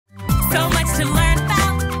So much to learn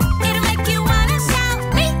about. It'll make you wanna shout,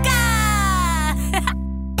 Meekah!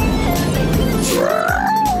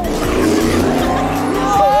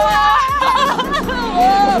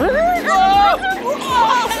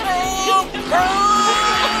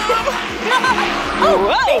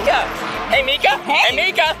 Meekah! Hey, Meekah! Hey,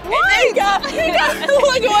 Meekah! Hey, Meekah! Meekah!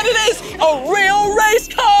 Look at what it is! A real race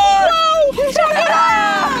car! Whoa! Check it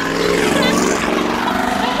out!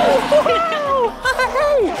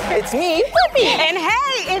 It's me, Blippi! And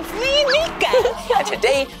hey, it's me, Meekah! And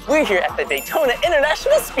today, we're here at the Daytona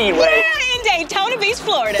International Speedway. Yeah, in Daytona Beach,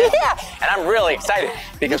 Florida. Yeah, and I'm really excited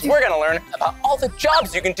because we're gonna learn about all the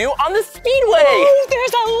jobs you can do on the Speedway. Ooh,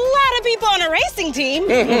 there's a lot of people on a racing team.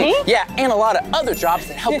 Yeah, and a lot of other jobs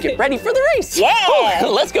that help get ready for the race. Yeah. Ooh,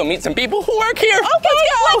 let's go meet some people who work here. Okay,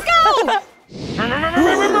 let's go.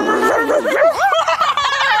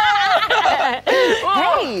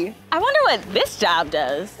 Hey, I wonder what this job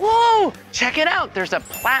does. Whoa, check it out. There's a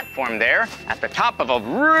platform there at the top of a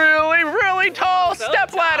really, really tall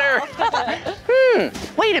stepladder.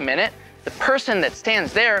 Wait a minute. The person that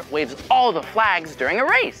stands there waves all the flags during a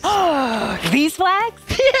race. These flags?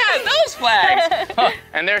 Yeah, those flags.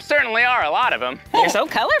 And there certainly are a lot of them. They're so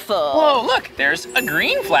colorful. Whoa, look, there's a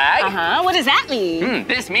green flag. What does that mean?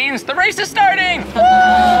 This means the race is starting.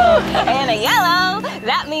 And a yellow,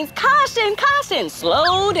 that means caution, caution,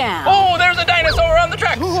 slow down. Oh, there's a dinosaur on the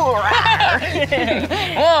track. Whoa.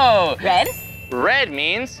 Red? Red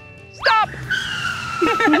means stop.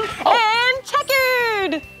 And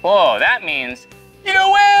checkered. Whoa, that means you win!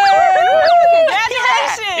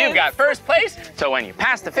 Congratulations! You've got first place, so when you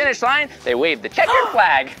pass the finish line, they wave the checkered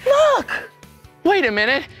flag. Look! Wait a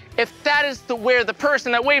minute. If that is where the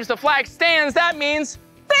person that waves the flag stands, that means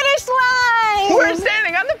Finish line! we're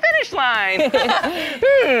standing on the finish line.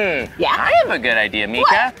 Yeah? I have a good idea,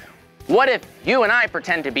 Meekah. What if you and I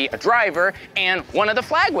pretend to be a driver and one of the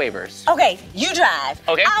flag wavers? Okay, you drive.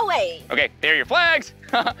 Okay. I'll wait. Okay, there are your flags.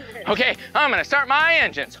 Okay, I'm gonna start my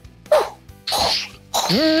engines. Slow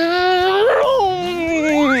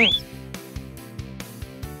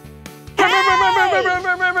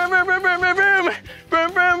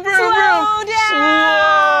down.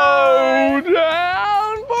 Slow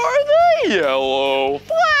down for the yellow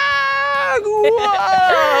flag.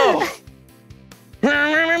 Whoa. Stop!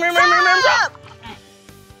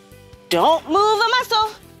 Don't move a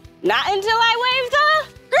muscle. Not until I wave the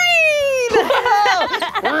green.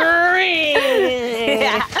 Green.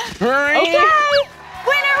 Okay.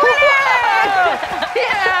 Winner, winner!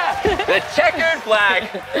 Yeah, the checkered flag.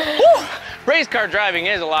 Whew. Race car driving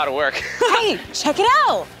is a lot of work. Hey, check it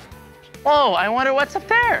out. Whoa, I wonder what's up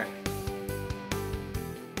there.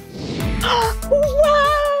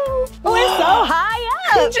 Whoa! We're so high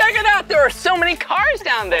up. Check it out, there are so many cars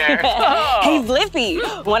down there. Oh. Hey, Blippi,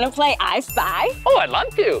 wanna play I Spy? Oh, I'd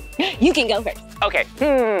love to. You can go first. Okay,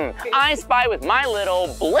 I spy with my little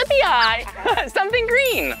Blippi eye something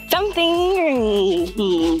green. Something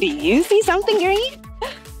green. Do you see something green?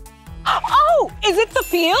 Oh, is it the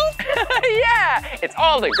field? Yeah, it's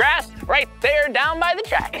all the grass right there down by the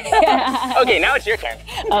track. Okay, now it's your turn.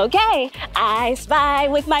 Okay, I spy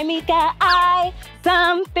with my Meekah eye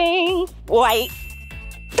something white.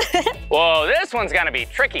 Whoa, this one's gonna be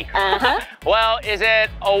tricky. Well, is it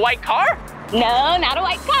a white car? No, not a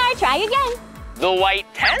white car. Try again. The white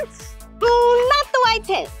tents? Not the white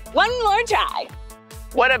tent. One more try.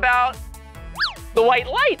 What about the white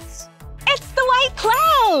lights? It's the white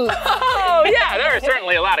clouds. Oh, yeah, there are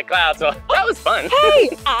certainly a lot of clouds, so that was fun. Hey,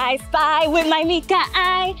 I spy with my Meekah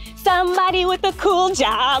eye somebody with a cool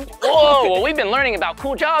job. Whoa, well, we've been learning about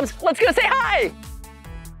cool jobs. Let's go say hi.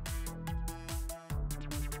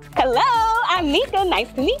 Hello, I'm Meekah.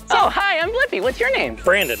 Nice to meet you. Oh, hi, I'm Blippi. What's your name?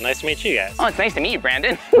 Brandon, nice to meet you guys. Oh, it's nice to meet you,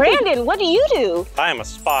 Brandon. Brandon, what do you do? I am a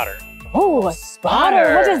spotter. Oh, a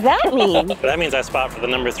spotter. What does that mean? That means I spot for the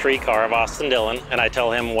number 3 car of Austin Dillon, and I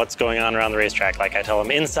tell him what's going on around the racetrack. Like I tell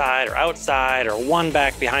him inside or outside or one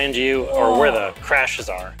back behind you or where the crashes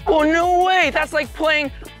are. Oh, no way. That's like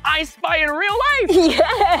playing I Spy in real life.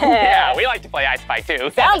 Yeah. Yeah, we like to play I Spy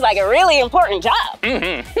too. Sounds like a really important job.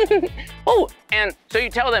 Oh, and so you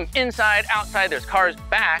tell them inside, outside, there's cars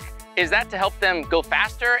back. Is that to help them go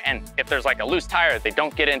faster? And if there's like a loose tire, they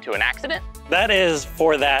don't get into an accident? That is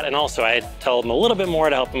for that, and also I tell them a little bit more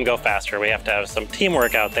to help them go faster. We have to have some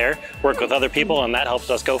teamwork out there, work with other people, and that helps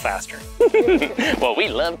us go faster. Well, we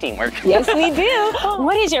love teamwork. Yes, we do.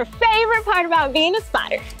 What is your favorite part about being a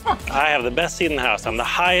spotter? I have the best seat in the house. I'm the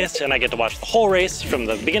highest, and I get to watch the whole race from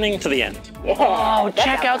the beginning to the end. Oh,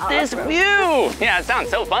 check out this view. Yeah, it sounds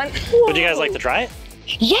so fun. Would you guys like to try it?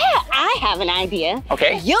 Yeah, I have an idea.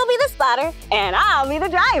 Okay. You'll be the spotter, and I'll be the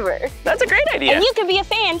driver. That's a great idea. And you can be a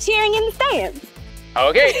fan cheering in the stands.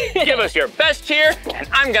 Okay, give us your best cheer, and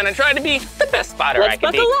I'm gonna try to be the best spotter I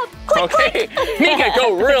can be. Let's buckle up. Quick, Okay, Meekah,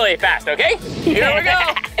 go really fast, okay? Here we go.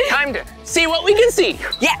 Time to see what we can see.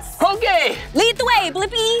 Yes. Okay, Lead the way,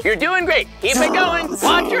 Blippi. you're doing great. Keep it going.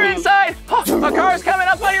 Watch your inside. Oh, a car's coming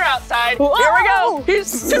up on your outside. Here we go.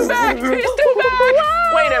 He's too back. He's too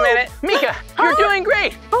back. Wait a minute. Meekah, you're doing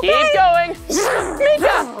great. Keep going.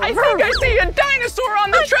 Meekah, I think I see a dinosaur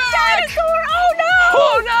on the track. Dinosaur, oh no!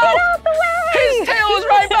 Oh no! Get out the way! His tail is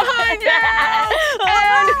right behind you!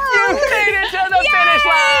 And you made it to the finish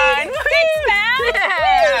line!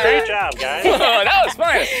 Yeah. Great job, guys. Oh, that was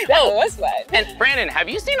fun. That was fun. And Brandon, have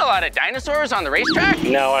you seen a lot of dinosaurs on the racetrack?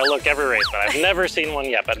 No, I look every race, but I've never seen one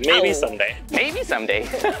yet, but maybe someday. Maybe someday.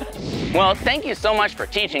 Well, thank you so much for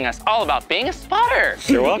teaching us all about being a spotter.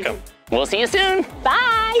 You're welcome. We'll see you soon.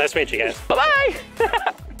 Bye. Nice to meet you guys. Bye-bye.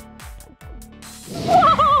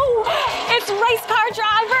 Whoa! It's race car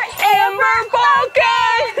driver Amber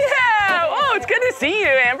Balkan! Yeah! Oh, it's good to see you,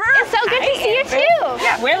 Amber. It's so good to see you too.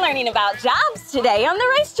 Yeah. We're learning about jobs today on the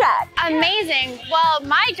racetrack. Amazing. Well,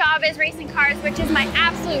 my job is racing cars, which is my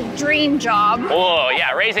absolute dream job. Whoa,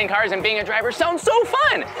 yeah, racing cars and being a driver sounds so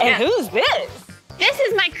fun. And who's this? This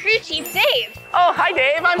is my crew chief, Dave. Oh, hi,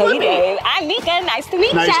 Dave. I'm Hey, Blippi. Dave. I'm Meekah. Nice to meet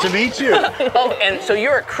you. Nice to meet you. Oh, and so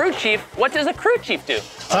you're a crew chief. What does a crew chief do?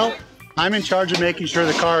 Well, I'm in charge of making sure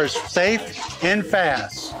the car is safe and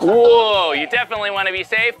fast. Whoa, you definitely want to be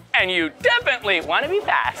safe, and you definitely want to be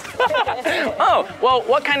fast. Oh, well,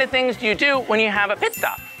 what kind of things do you do when you have a pit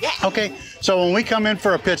stop? Okay, so when we come in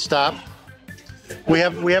for a pit stop, we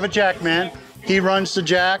have a jack man. He runs the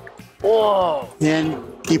jack, Whoa. and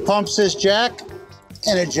he pumps this jack,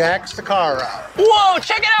 and it jacks the car out. Whoa,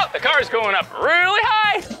 check it out. The car's going up really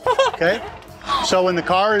high. Okay, so when the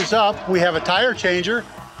car is up, we have a tire changer.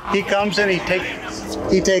 He comes in, he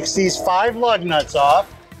takes these 5 lug nuts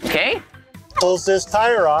off, Okay. pulls this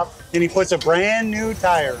tire off, and he puts a brand new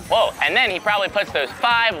tire. Whoa, and then he probably puts those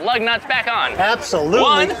 5 lug nuts back on. Absolutely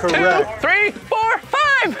 1, correct. 2, 3, 4,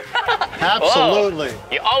 5. Absolutely.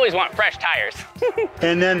 Whoa, you always want fresh tires.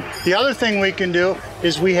 And then the other thing we can do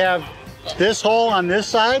is we have this hole on this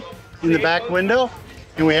side in the back window,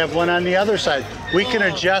 and we have one on the other side. We can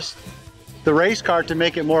adjust the race car to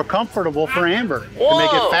make it more comfortable for Amber, to make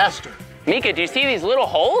Whoa. it faster. Meekah, do you see these little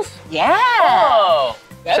holes? Yeah. Whoa.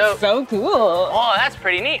 That's so cool. Oh, that's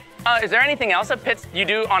pretty neat. Is there anything else you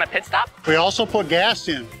do on a pit stop? We also put gas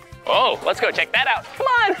in. Oh, let's go check that out. Come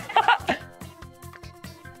on.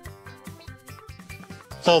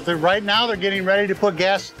 So right now they're getting ready to put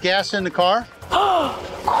gas in the car. Cool.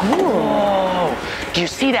 Do you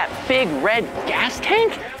see that big red gas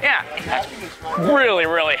tank? Yeah, that's really,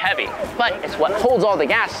 really heavy. But it's what holds all the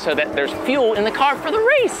gas so that there's fuel in the car for the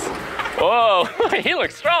race. Whoa, he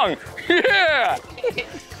looks strong. Yeah.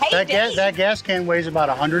 That gas can weighs about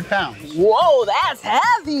 100 pounds. Whoa, that's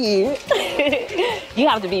heavy. You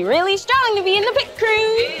have to be really strong to be in the pit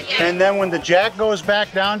crew. And then when the jack goes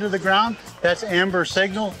back down to the ground, that's Amber's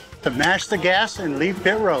signal to mash the gas and leave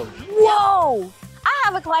pit road. Whoa, I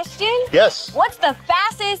have a question. Yes. What's the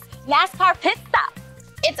fastest NASCAR pit stop?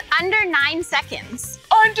 It's under 9 seconds.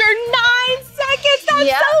 Under 9 seconds, that's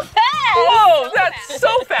Yep. so fast. Whoa, that's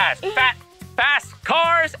so fast. Fast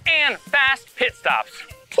cars and fast pit stops.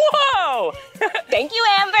 Whoa! Thank you,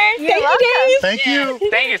 Amber. You're Thank welcome. you, Dave. Thank you.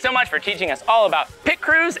 Thank you so much for teaching us all about pit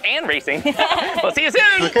crews and racing. We'll see you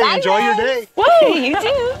soon. Okay, enjoy your day. Woo, you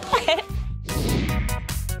too.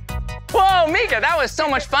 Whoa, Meekah, that was so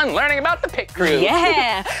much fun learning about the pit crew.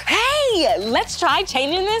 Yeah. Hey, let's try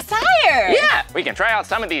changing this tire. Yeah, we can try out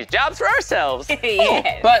some of these jobs for ourselves.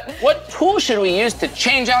 Yeah. But what tool should we use to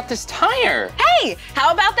change out this tire? Hey,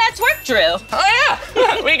 how about that twerk drill? Oh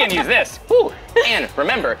yeah, we can use this. Woo. And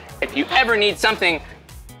remember, if you ever need something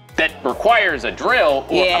that requires a drill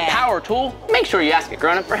or a power tool, make sure you ask a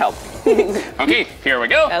grown-up for help. Okay, here we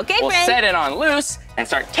go. Okay, we'll friend. set it on loose and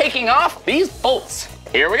start taking off these bolts.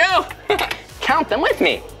 Here we go. Count them with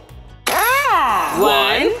me. 1,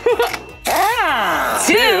 2, 3,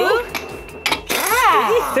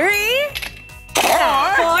 4.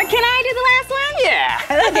 Can I do the last one?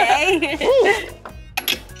 Yeah. Okay.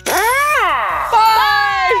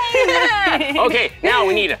 5. Okay, now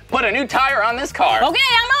we need to put a new tire on this car. Okay,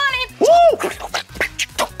 I'm on it. Woo!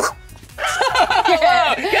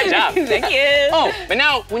 Good job. Thank you. Oh, but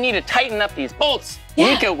now we need to tighten up these bolts.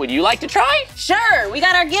 Meekah, would you like to try? Sure, we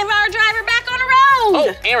gotta give our driver back on the road.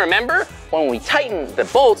 Oh, and remember, when we tighten the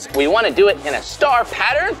bolts, we want to do it in a star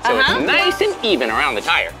pattern so it's nice and even around the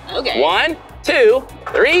tire. Okay. 1, 2,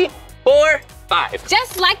 3, 4, 5.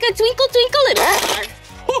 Just like a twinkle, twinkle, little star.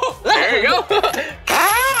 There you go.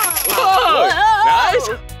 Whoa, nice.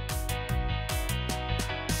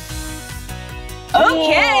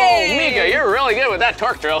 Okay. Whoa, Meekah, you're really good with that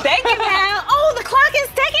torque drill. Thank you, pal. Oh, the clock is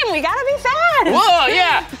ticking. We gotta be fast. Whoa,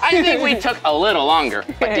 yeah. I think we took a little longer.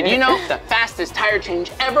 But did you know the fastest tire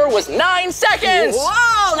change ever was 9 seconds?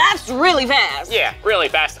 Whoa, that's really fast. Yeah, really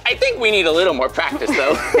fast. I think we need a little more practice,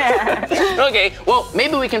 though. Okay, well,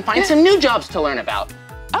 maybe we can find some new jobs to learn about.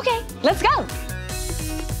 Okay, let's go.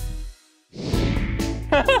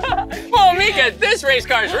 Well, Meekah, this race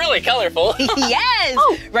car is really colorful. Yes.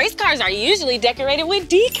 Oh, race cars are usually decorated with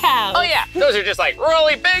decals. Oh, yeah, those are just like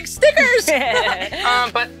really big stickers.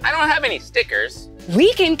 But I don't have any stickers.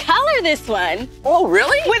 We can color this one. Oh,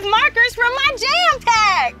 really? With markers from my jam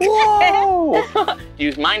pack. Whoa. Do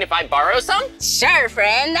you mind if I borrow some? Sure,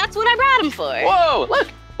 friend. That's what I brought them for. Whoa, look.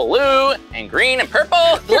 Blue and green and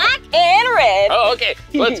purple. Black and red. Oh, okay.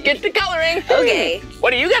 Let's get to coloring. Okay.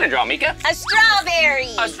 What are you gonna draw, Meekah? A strawberry.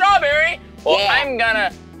 A strawberry? Well, Yeah. I'm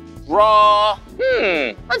gonna draw,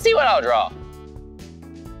 let's see what I'll draw.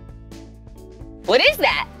 What is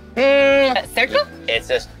that? A circle? It's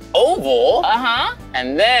this oval. Uh-huh.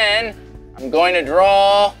 And then I'm going to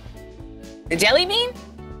draw, The jelly bean?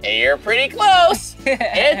 you're pretty close.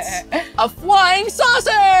 It's a flying saucer.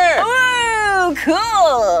 Ooh,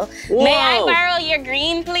 cool. Whoa. May I borrow your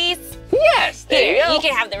green, please? Yes, there Here, you go. you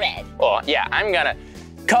can have the red. Oh, yeah, I'm gonna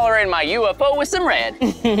color in my UFO with some red.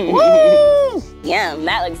 Woo! Yum,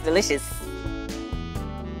 that looks delicious.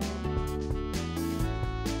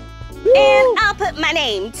 And I'll put my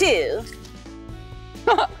name too.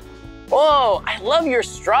 Whoa, I love your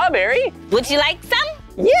strawberry. Would you like some?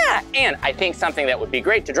 Yeah, and I think something that would be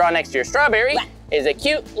great to draw next to your strawberry What? is a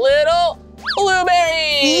cute little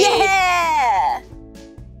blueberry. Yeah!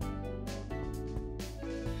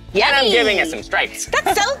 And I'm Yummy. giving it some stripes.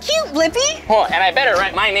 That's so cute, Blippi. Oh, and I better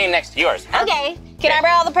write my name next to yours. Okay, can I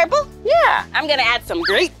borrow the purple? Yeah. I'm gonna add some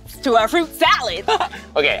grapes to our fruit salad.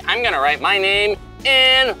 Okay, I'm gonna write my name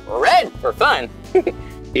in red for fun.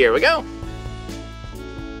 Here we go.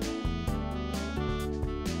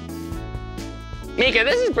 Meekah,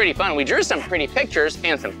 this is pretty fun. We drew some pretty pictures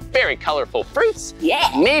and some very colorful fruits.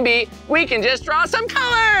 Yeah. Maybe we can just draw some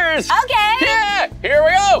colors. Okay. Yeah, here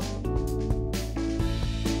we go.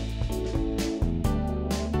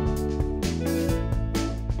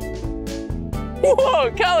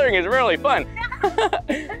 Whoa, coloring is really fun.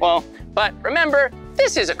 Well, but remember,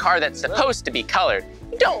 this is a car that's supposed to be colored.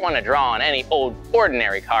 You don't want to draw on any old,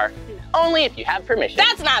 ordinary car. Only if you have permission.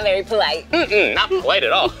 That's not very polite. Not polite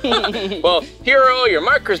at all. Well, here are all your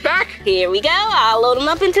markers back. Here we go. I'll load them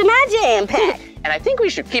up into my jam pack. And I think we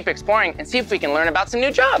should keep exploring and see if we can learn about some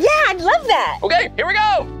new jobs. Yeah, I'd love that. Okay, here we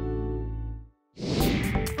go.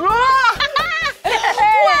 Whoa,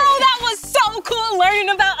 that was so cool learning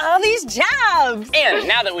about all these jobs. And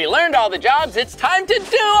now that we learned all the jobs, it's time to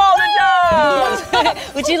do all the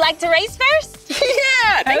jobs. Would you like to race first?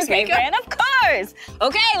 Yeah, thanks, Okay, Meekah. friend, of course.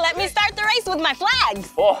 Okay, let me start the race with my flags.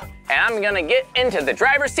 Oh, and I'm gonna get into the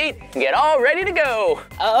driver's seat and get all ready to go.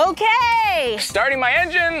 Okay. Starting my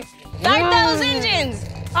engine. Start those engines.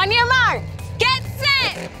 On your mark, get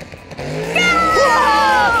set, go!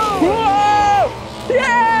 Whoa!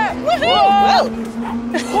 Yeah! Whoa.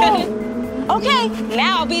 Okay,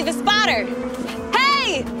 now I'll be the spotter.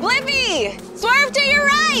 Hey, Blippi, swerve to your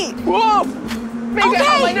right. Whoa! Meekah,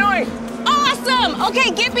 how am I doing? Awesome.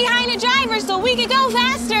 Okay, get behind the driver so we can go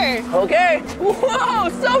faster. Okay. Whoa,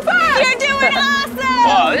 so fast! You're doing awesome.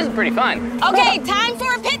 Oh, this is pretty fun. Okay, time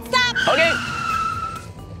for a pit stop. Okay.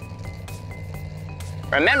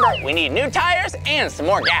 Remember, we need new tires and some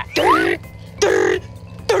more gas. Okay,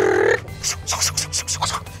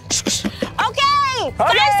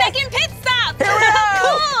 5-second pit stop. Here we go.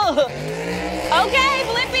 Cool. Okay,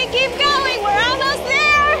 Blippi, keep going. We're almost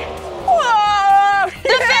there. Whoa!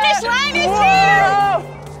 The finish line is here.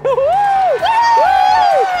 We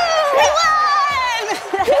won!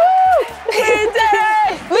 We did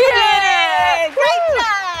it! We did it! Great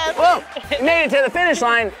job! Well, we made it to the finish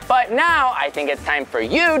line, but now I think it's time for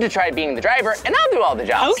you to try being the driver, and I'll do all the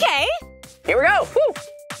jobs. Okay. Here we go. Woo.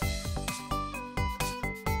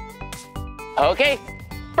 Okay,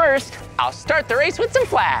 first, I'll start the race with some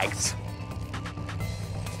flags.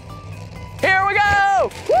 Here we go!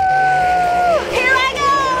 Woo! Here I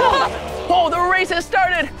go! Oh, the race has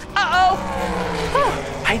started. Uh-oh.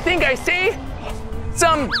 I think I see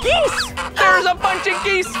some geese. There's a bunch of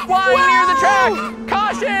geese flying near the track.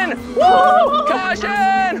 Caution! Whoa!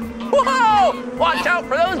 Caution! Whoa! Watch out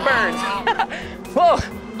for those birds. Whoa,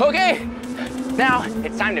 okay. Now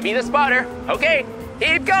it's time to be the spotter. Okay,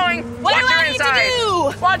 Keep going. What Watch do I your need to inside.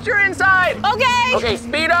 do? Watch your inside. Okay. Okay,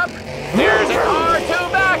 speed up. There's a car two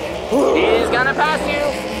back. He's gonna pass you.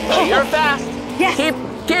 Oh, you're fast. Yes.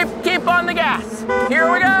 Keep on the gas.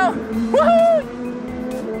 Here we go.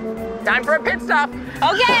 Woohoo! Time for a pit stop.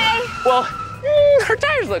 Okay. Well, her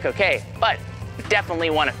tires look okay, but definitely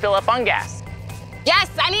want to fill up on gas. Yes,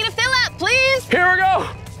 I need a fill up, please. Here we go.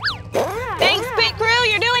 Thanks, pit crew.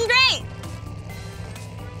 You're doing great.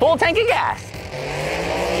 Full tank of gas.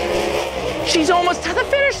 She's almost to the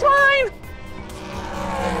finish line.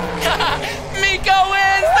 Meekah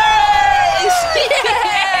wins the race!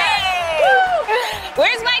 Yay!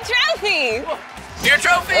 Where's my trophy? Your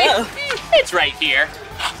trophy? It's right here.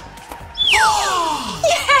 Yay!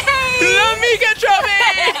 The Meekah trophy!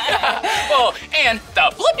 Oh, and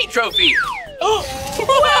the Blippi trophy.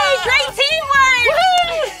 Whoa, great teamwork!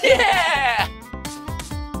 Yeah!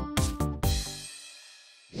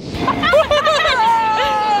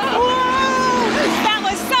 That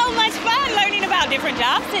was so much fun learning about different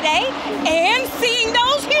jobs today and seeing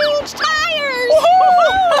those huge tires.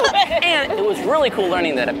 And it was really cool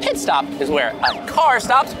learning that a pit stop is where a car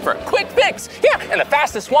stops for a quick fix. Yeah, and the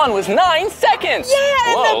fastest one was 9 seconds.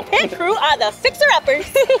 Yeah, Whoa. and the pit crew are the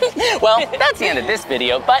fixer-uppers. Well, that's the end of this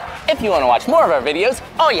video, but if you want to watch more of our videos,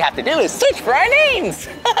 all you have to do is search for our names.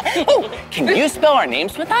 Oh, can you spell our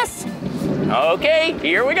names with us? Okay,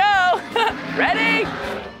 here we go. Ready?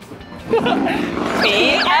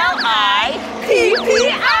 B-L-I-P-P-I,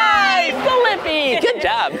 Blippi. Good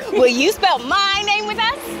job. Will you spell my name with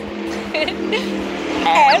us?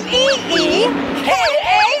 M-E-E-K-A-H,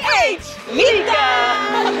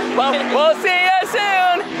 Meekah. Well, we'll see you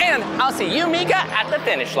soon. And I'll see you, Meekah, at the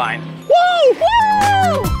finish line. Woo!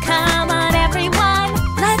 Woo! Come